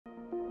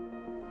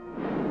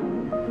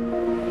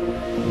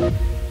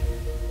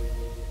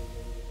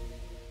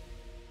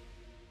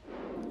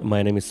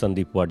My name is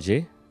Sandip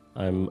Wadje.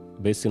 I'm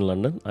based in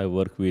London. I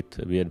work with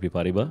BNP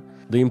Paribas.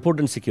 The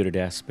important security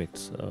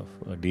aspects of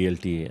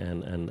DLT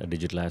and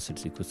digital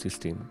assets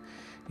ecosystem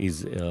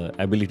is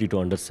ability to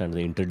understand the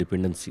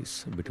interdependencies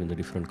between the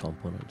different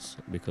components,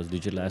 because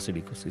digital asset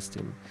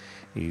ecosystem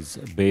is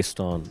based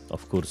on,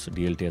 of course,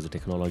 DLT as a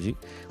technology,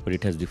 but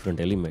it has different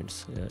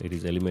elements. It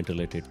is element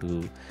related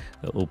to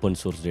open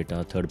source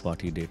data,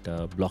 third-party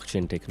data,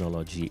 blockchain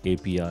technology,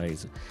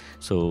 APIs.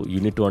 So you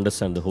need to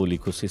understand the whole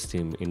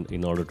ecosystem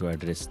in order to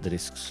address the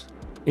risks.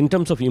 In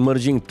terms of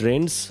emerging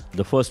trends,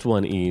 the first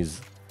one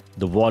is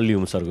the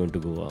volumes are going to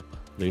go up.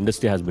 The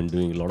industry has been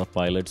doing a lot of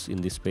pilots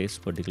in this space,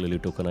 particularly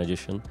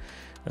tokenization.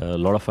 A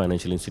lot of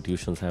financial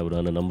institutions have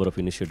run a number of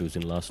initiatives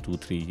in the last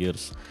 2-3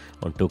 years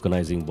on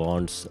tokenizing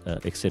bonds,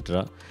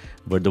 etc.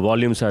 But the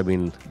volumes have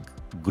been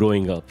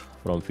growing up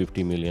from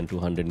 50 million to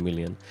 100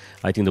 million.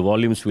 I think the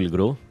volumes will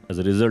grow. As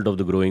a result of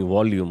the growing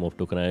volume of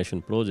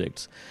tokenization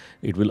projects,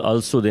 it will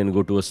also then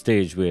go to a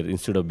stage where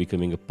instead of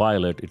becoming a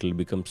pilot, it will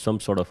become some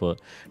sort of a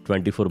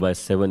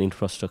 24/7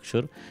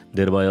 infrastructure,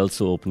 thereby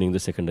also opening the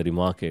secondary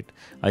market.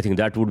 I think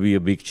that would be a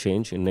big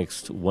change in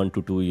next 1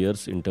 to 2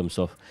 years in terms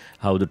of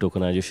how the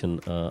tokenization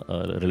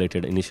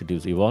related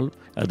initiatives evolve.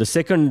 The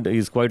second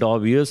is quite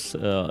obvious.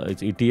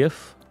 It's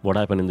ETF. What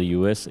happened in the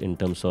US in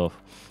terms of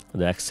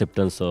the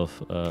acceptance of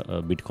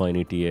Bitcoin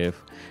ETF,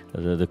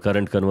 the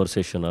current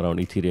conversation around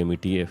Ethereum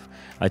ETF.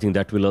 I think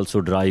that will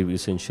also drive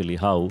essentially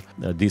how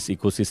this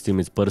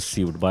ecosystem is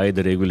perceived by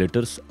the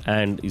regulators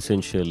and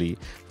essentially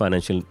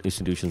financial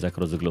institutions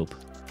across the globe.